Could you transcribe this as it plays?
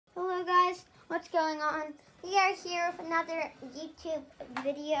everyone. We are here with another YouTube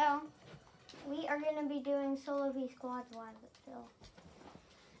video. We are going to be doing solo V squads. Why is it still?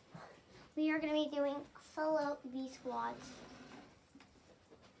 We are going to be doing solo V squads.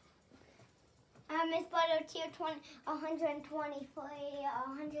 Miss Butter tier 120 for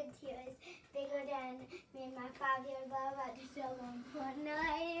 100 tiers bigger than me and my 5-year-old about to sell on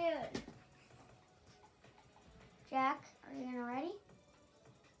Fortnite. Jack, are you ready?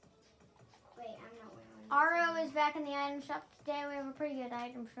 Wait, I'm not wearing Aro is back in the item shop today. We have a pretty good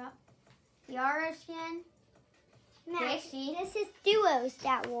item shop. The Aro skin. Max, this is duos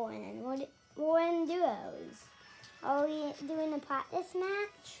that won. We're in duos. Are we doing a practice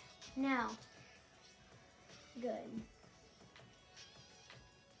match? No. Good.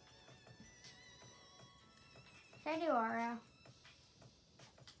 Should I do Aro?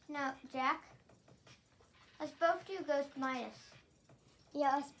 No, Jack. Let's both do Ghost Midas.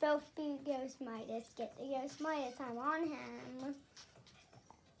 Yeah, let's both be Ghost Midas. Get the Ghost Midas. I'm on him.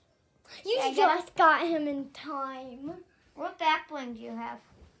 You just got him in time. What back bling do you have?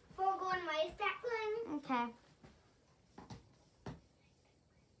 4 gold Midas back bling. Okay.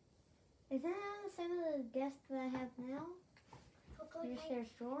 Is that the same as the desk that I have now? Just there's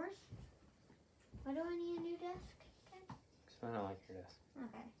drawers? Why do I need a new desk? Okay. Because I don't like your desk.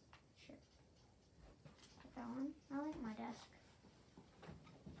 Okay, sure. Put that one. I like my desk.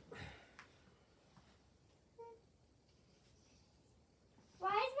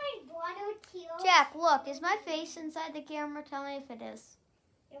 Why is my water teal? Jack, look. Is my face inside the camera? Tell me if it is.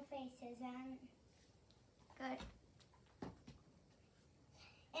 Your face isn't. Good.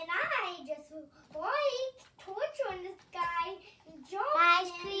 And I just like torturing this guy and jumping.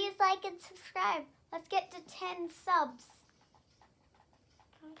 Guys, please like and subscribe. Let's get to 10 subs.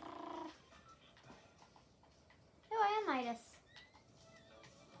 Oh, I am Midas.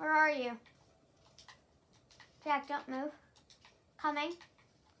 Where are you? Jack, don't move. Coming.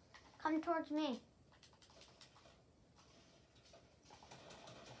 Come towards me.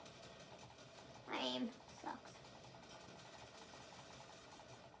 My aim sucks.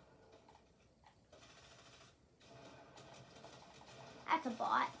 That's a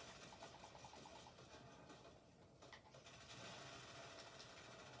bot.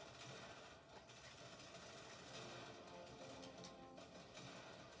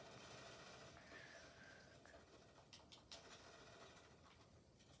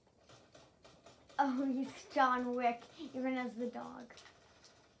 Oh, he's John Wick, even as the dog.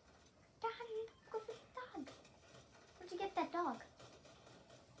 Daddy, go for the dog. Where'd you get that dog?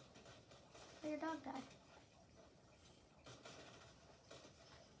 Where'd your dog die?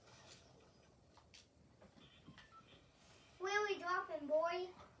 Where are we dropping,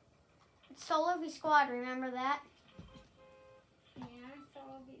 boy? It's Solo V Squad, remember that? Yeah,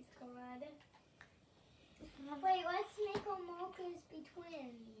 Solo V Squad. Wait, let's make our markers be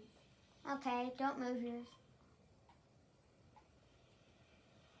twins. Okay, don't move yours.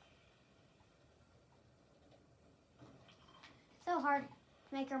 So hard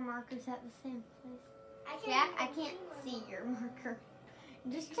to make our markers at the same place. Jack, I can't see your marker.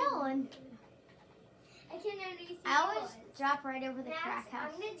 I'm just telling. I can only see I always yours. drop right over the Max, crack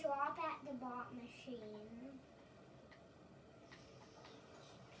house. I'm going to drop at the bot machine.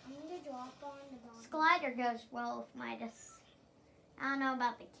 I'm going to drop on the bot. Slider goes well with Midas. I don't know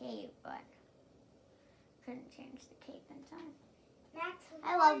about the cape, but couldn't change the cape in time. Max,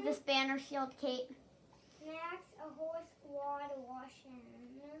 I love this banner shield cape. Max, a whole squad washing.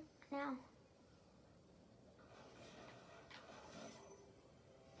 Now.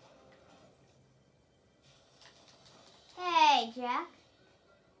 Hey, Jack.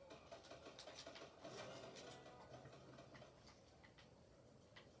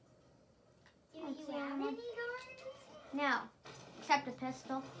 Do you have any guns? No, except a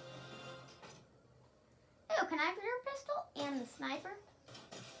pistol. Oh, can I have your pistol and the sniper?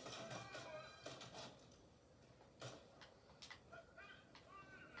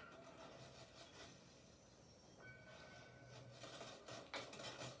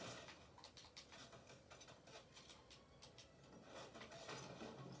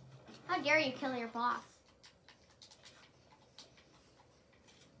 How dare you kill your boss?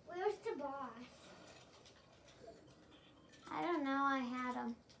 Where's the boss? I don't know, I had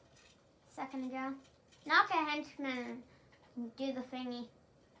him a second ago. Knock a henchman and do the thingy.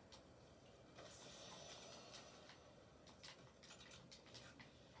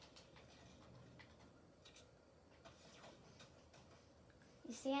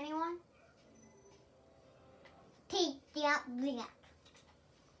 You see anyone? Take that.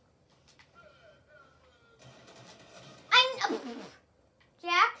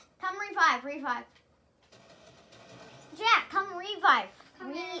 Jack, come revive. come revive.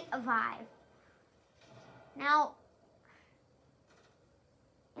 Revive. Now,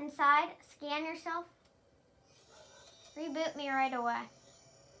 inside, scan yourself. Reboot me right away.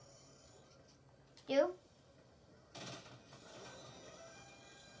 Do.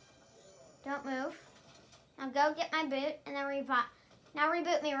 Don't move. Now go get my boot and then revive. Now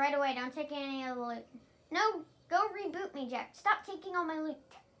reboot me right away. Don't take any of the loot. No, go reboot me, Jack. Stop taking all my loot.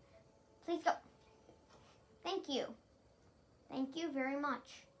 Please go. Thank you. Thank you very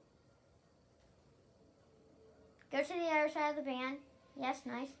much. Go to the other side of the van. Yes,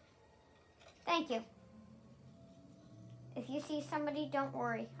 nice. Thank you. If you see somebody, don't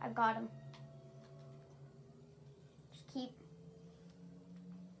worry. I've got them. Just keep.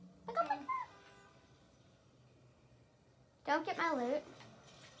 I got my car. Don't get my loot.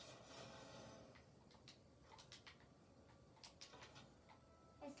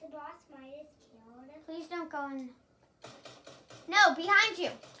 Is the boss Midas killed? Please don't go in. No, behind you.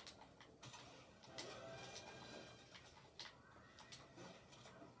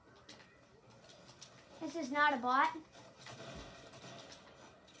 This is not a bot.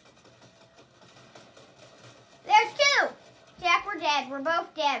 There's two! Jack, we're dead. We're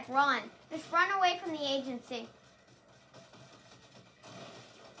both dead. Run. Just run away from the agency.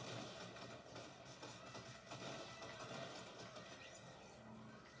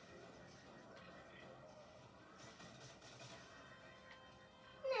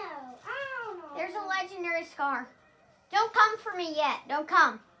 No, I don't know. There's a legendary scar. Don't come for me yet. Don't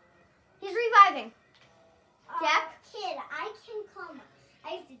come. He's reviving. Jack? Kid, I can come. I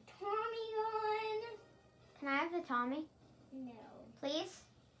have the Tommy gun. Can I have the Tommy? No. Please?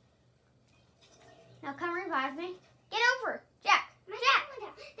 Now come revive me. Get over. Jack. Jack.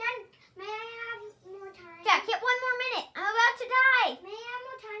 Dad, may I have more time? Jack, get 1 more minute. I'm about to die. May I have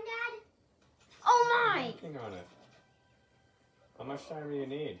more time, Dad? Oh I'm my. working on it. How much time do you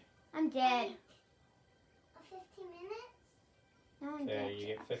need? I'm dead. 15 minutes? No, I'm Okay, dead. you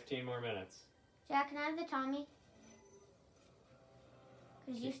get 15 more minutes. Jack, can I have the Tommy?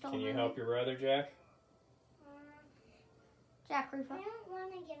 Because you stole Can you my help your brother, Jack? Jack, I revive. don't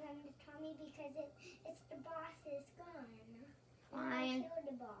want to give him the Tommy because it's the boss's gun. Fine. I killed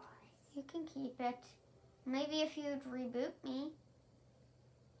the boss. You can keep it. Maybe if you'd reboot me.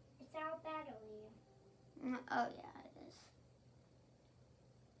 It's out battling. Oh, yeah, it is.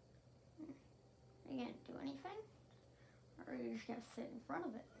 Are you going to do anything? Or are you just going to sit in front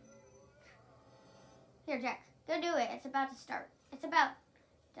of it? Here, Jack. Go do it. It's about to start. It's about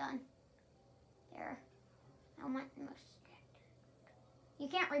done. There. I want the most distracted. You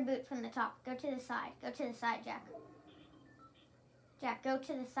can't reboot from the top. Go to the side. Go to the side, Jack. Jack, go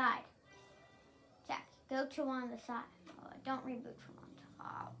to the side. Jack, go to one of the side. Oh, don't reboot from on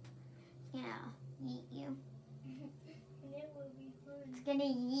top. It's gonna yeet you. It will be fun. It's gonna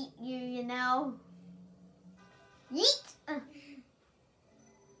yeet you, you know. Yeet!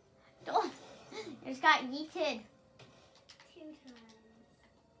 Don't. You just got yeeted. 2 times.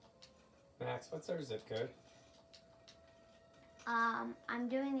 Max, what's our zip code? I'm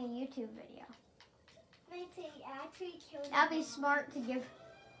doing a YouTube video. Max, I actually killed the That'd be boss. smart to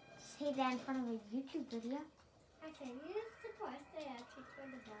say that in front of a YouTube video. I said, you're surprised I actually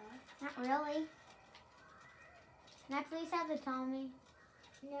killed the boss. Not really. Can I please have the Tommy?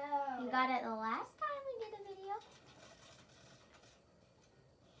 No. You got it the last time we did a video.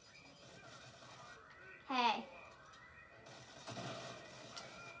 Hey.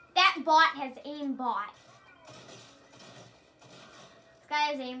 That bot has aimbot. This guy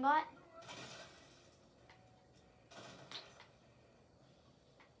has aimbot.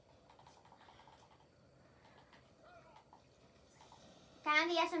 Can I have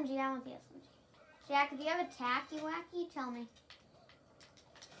the SMG? I want the SMG. Jack, if you have a tacky wacky, tell me.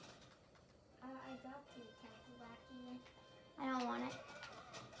 I got the tacky wacky. I don't want it.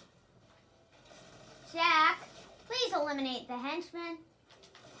 Jack, please eliminate the henchman.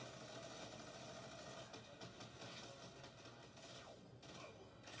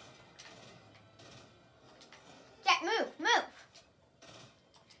 Jack, move, move.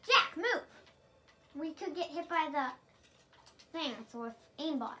 Jack, move. We could get hit by the things with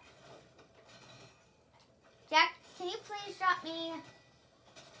aimbot. Jack, can you please drop me?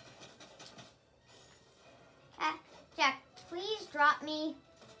 Jack, please drop me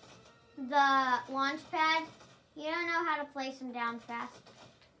the launch pad. You don't know how to place them down fast.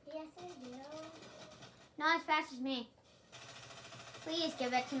 Yes, I do. Not as fast as me. Please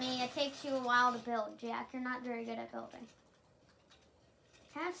give it to me. It takes you a while to build, Jack. You're not very good at building.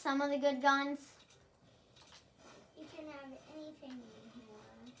 Can I have some of the good guns? You can have anything you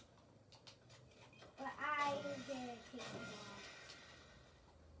want. But I did take the boss.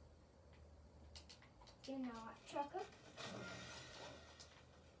 do not, Chucker.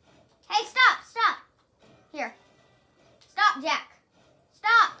 Hey, stop, stop. Here. Stop, Jack.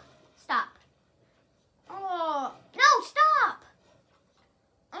 Stop. Stop. Oh, no, stop.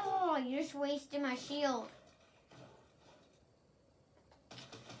 Oh, you just wasted my shield.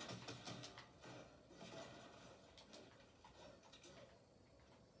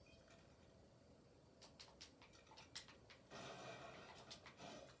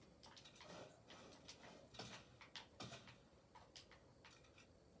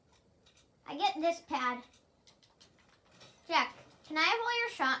 I get this pad. Jack, can I have all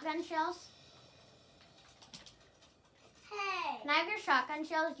your shotgun shells? Hey! Can I have your shotgun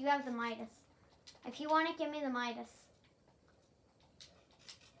shells? You have the Midas. If you want it, give me the Midas.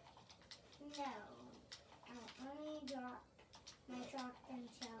 No. I'll only drop my shotgun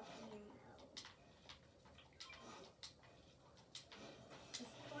shell ammo. It's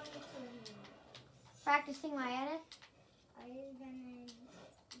 22 minutes. Practicing my edit? Are you gonna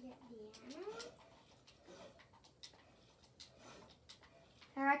get the ammo?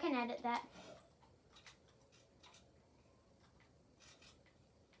 Or I can edit that.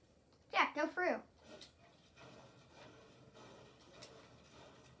 Jack, go through.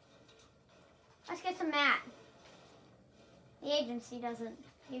 Let's get some mat. The agency doesn't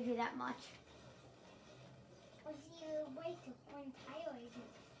give you that much. Well, see, you wait to one tile agency.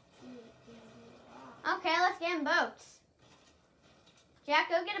 Okay, let's get in boats. Jack,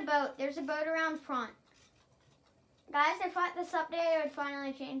 go get a boat. There's a boat around front. Guys, I thought this update would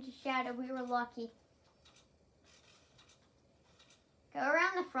finally change the shadow. We were lucky. Go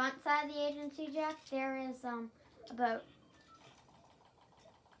around the front side of the agency, Jack. There is a boat.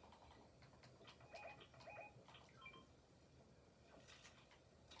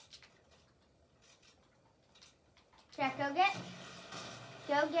 Jack, go get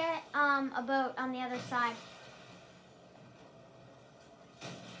a boat on the other side.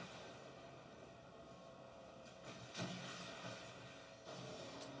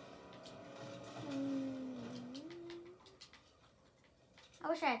 I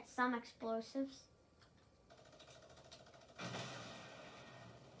wish I had some explosives.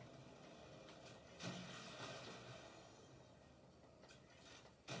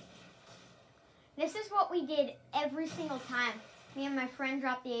 This is what we did every single time. Me and my friend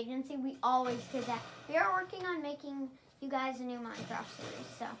dropped the agency. We always did that. We are working on making you guys a new Minecraft series,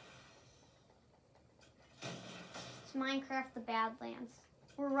 so. It's Minecraft the Badlands.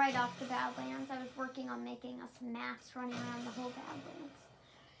 We're right off the Badlands. I was working on making us maps running around the whole Badlands.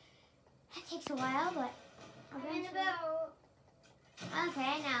 That takes a while, but I'm in a boat.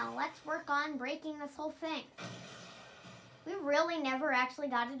 Okay, now let's work on breaking this whole thing. We really never actually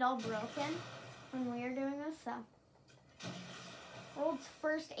got it all broken when we were doing this, so. World's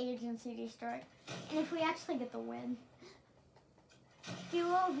first agency destroyed. And if we actually get the win.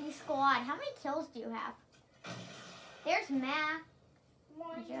 Duo v Squad. How many kills do you have? There's Mac.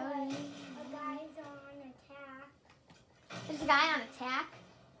 One Jody. a guy's on attack. There's a guy on attack.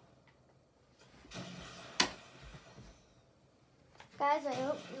 Guys, I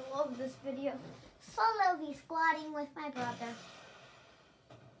hope you love this video. Solo v squatting with my brother.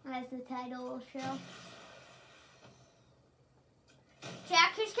 As the title will show.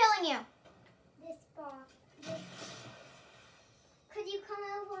 Jack, who's killing you? This box. Could you come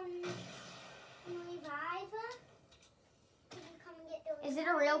over and revive her? Could you come and get the Is it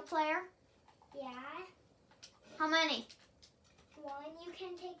a real player? Yeah. How many? One, you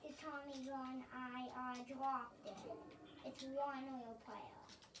can take the Tommy gun. I dropped it. It's one real player.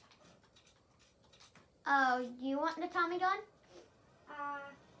 Oh, you want the Tommy gun?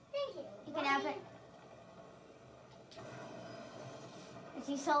 Thank you. You can have it. Is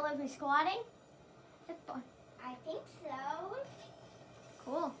he solo v squatting? I think so.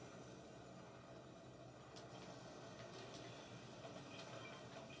 Cool.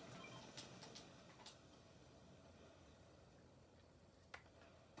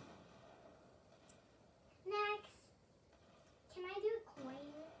 Next, can I do a coin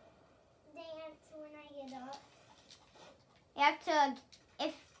dance when I get up? You have to,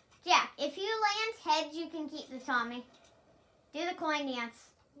 if you land heads, you can keep the Tommy. Do the coin dance.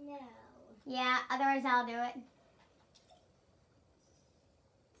 No. Yeah, otherwise I'll do it.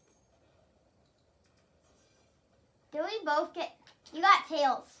 Do we both get, you got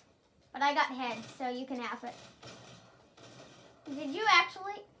tails, but I got heads, so you can have it. Did you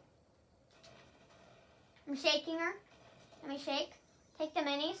actually? I'm shaking her. Let me shake. Take the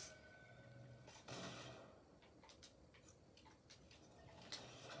minis.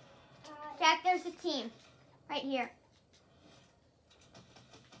 Jack, there's a team right here.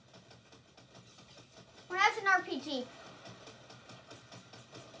 Well, that's an RPG.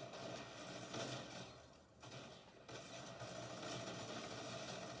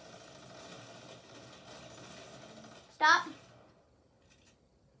 Stop.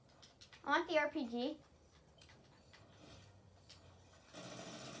 I want the RPG.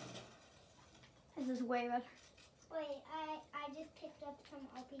 This is way better. Wait, I just picked up some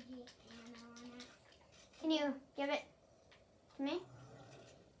RPG ammo on it. Can you give it to me?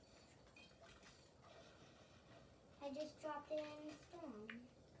 I just dropped it in the storm.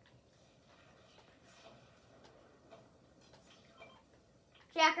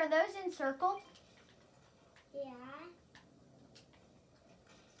 Jack, are those encircled? Yeah.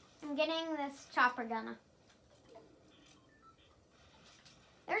 I'm getting this chopper gunner.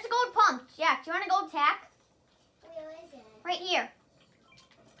 There's a gold pump. Jack, do you want a gold tack? Where is it? Right here.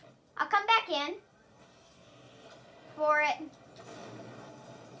 I'll come back in for it.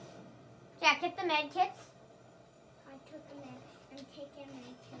 Jack, get the med kits. I took them in. I'm taking my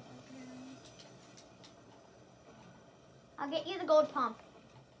telegram. I'll get you the gold pump.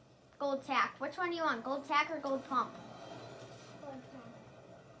 Gold tack. Which one do you want? Gold tack or gold pump? Gold pump.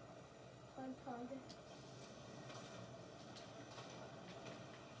 Gold pump.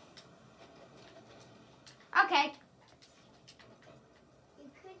 Okay, You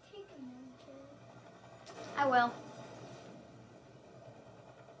could take a mentor. I will.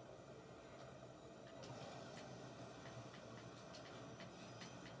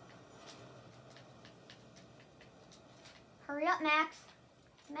 Hurry up, Max.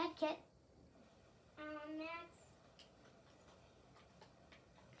 Med kit. Max.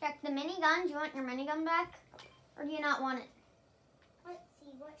 Check the minigun. Do you want your minigun back? Or do you not want it? Let's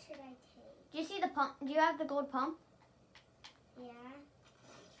see, what should I take? Do you see the pump? Do you have the gold pump? Yeah.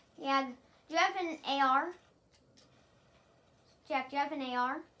 Yeah. Do you have an AR? Jack, do you have an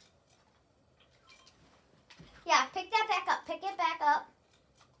AR? Yeah, pick that back up. Pick it back up.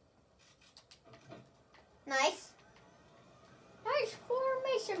 Nice. Nice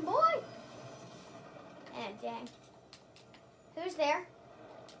formation, boy. And dang. Who's there?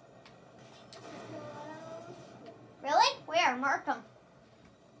 Really? Where? Mark 'em.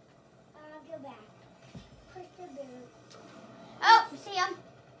 Go back. Push the boot. Oh, you see him.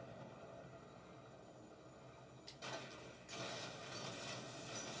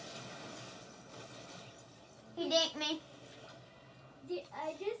 He dinked me.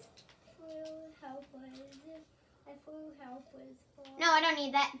 I just flew help was. I flew help was for. No, I don't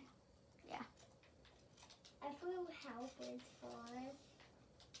need that. I flew help was for.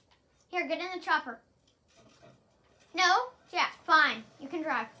 Here, get in the chopper. No? Jack, fine. You can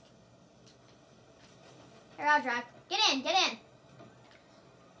drive. Here, I'll drive. Get in, get in.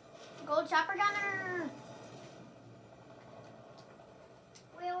 Gold chopper gunner.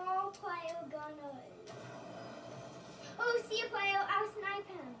 We're all player gunners. Oh, see a player. I'll snipe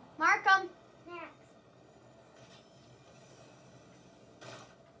him. Mark 'em. Max.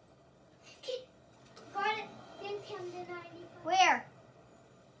 Got it. Didn't him to 95. Where?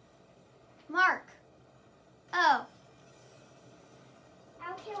 Mark. Oh.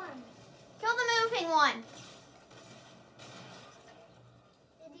 I'll kill him. Kill the moving one.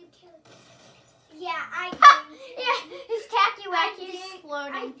 Did you kill him? Yeah, I Yeah, his tacky wacky I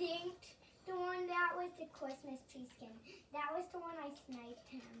exploding. dinked the one that was the Christmas tree skin. That was the one I sniped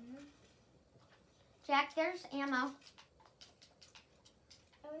him. Jack, there's ammo.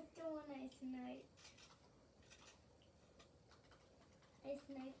 That was the one I sniped. I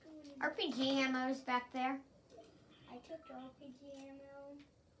sniped one. RPG ammo's back there. I took the RPG ammo.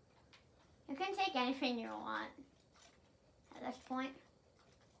 You can take anything you want at this point.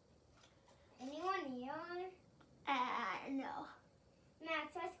 Anyone here? No.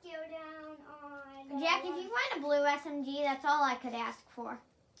 Max, let's go down on. Jack, if you find a blue SMG, that's all I could ask for.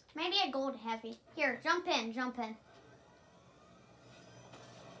 Maybe a gold heavy. Here, jump in, jump in.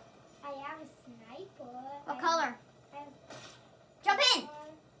 I have a sniper. What color? Jump in!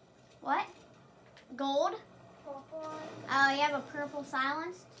 What? Gold? Purple. Oh, you have a purple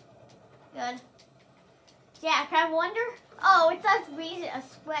silenced? Good. Jack, I wonder. Oh, it says reason a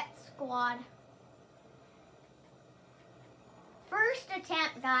sweat squad. First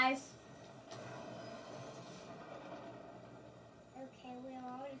attempt, guys. Okay, we're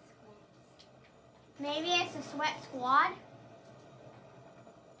all the sweats. Maybe it's a sweat squad.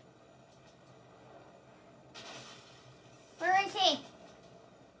 Where is he?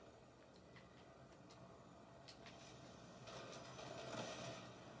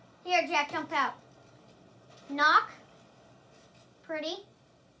 Here, Jack, jump out. Knock. Pretty.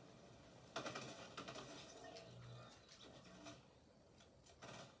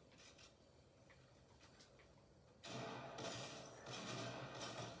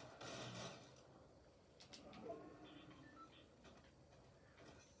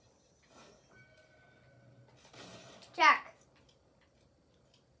 check.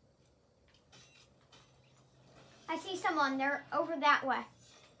 I see someone. They're over that way.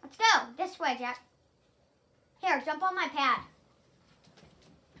 Let's go. This way, Jack. Here, jump on my pad.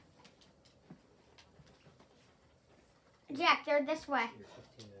 Jack, they're this way. Your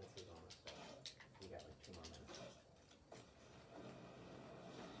 15 minutes is almost up. You got like 2 more minutes.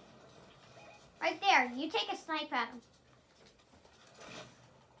 Right there. You take a snipe at them.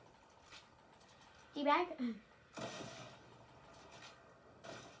 D-bag.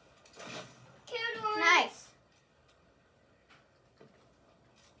 Nice.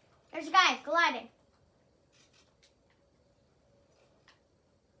 There's a guy gliding.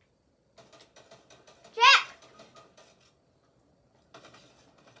 Jack!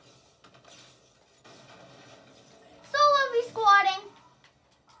 Solo be squatting.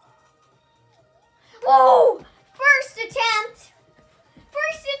 Whoa! First attempt.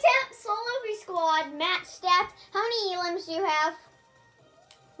 First attempt, solo v squad, match stats. How many elims do you have?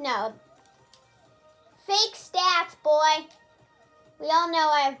 No. Fake stats, boy. We all know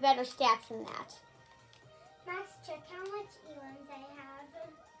I have better stats than that. Max, check how much elims I have.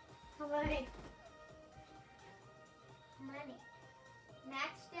 How many? Money. Max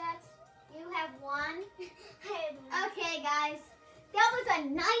stats? You have 1. I have Okay, guys. That was a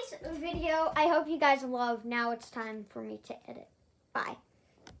nice video. I hope you guys loved. Now it's time for me to edit. Bye.